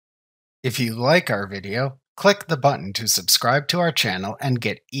If you like our video, click the button to subscribe to our channel and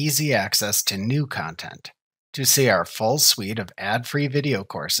get easy access to new content. To see our full suite of ad-free video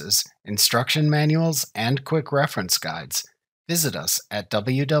courses, instruction manuals, and quick reference guides, visit us at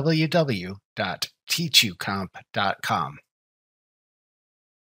www.teachucomp.com.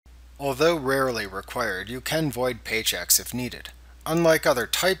 Although rarely required, you can void paychecks if needed. Unlike other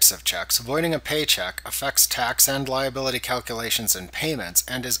types of checks, voiding a paycheck affects tax and liability calculations and payments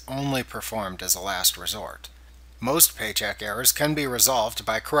and is only performed as a last resort. Most paycheck errors can be resolved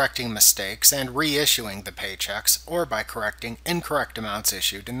by correcting mistakes and reissuing the paychecks, or by correcting incorrect amounts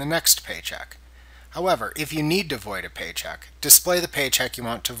issued in the next paycheck. However, if you need to void a paycheck, display the paycheck you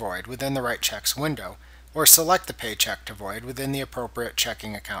want to void within the Write Checks window, or select the paycheck to void within the appropriate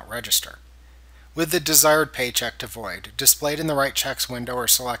checking account register. With the desired paycheck to void displayed in the Write Checks window or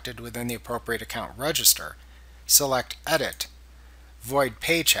selected within the appropriate account register, select Edit, Void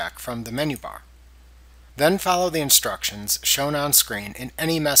Paycheck from the menu bar. Then follow the instructions shown on screen in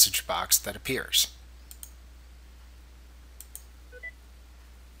any message box that appears.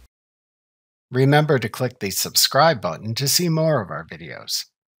 Remember to click the subscribe button to see more of our videos.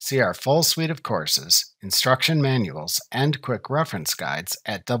 See our full suite of courses, instruction manuals, and quick reference guides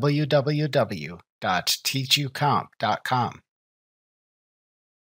at www.teachucomp.com.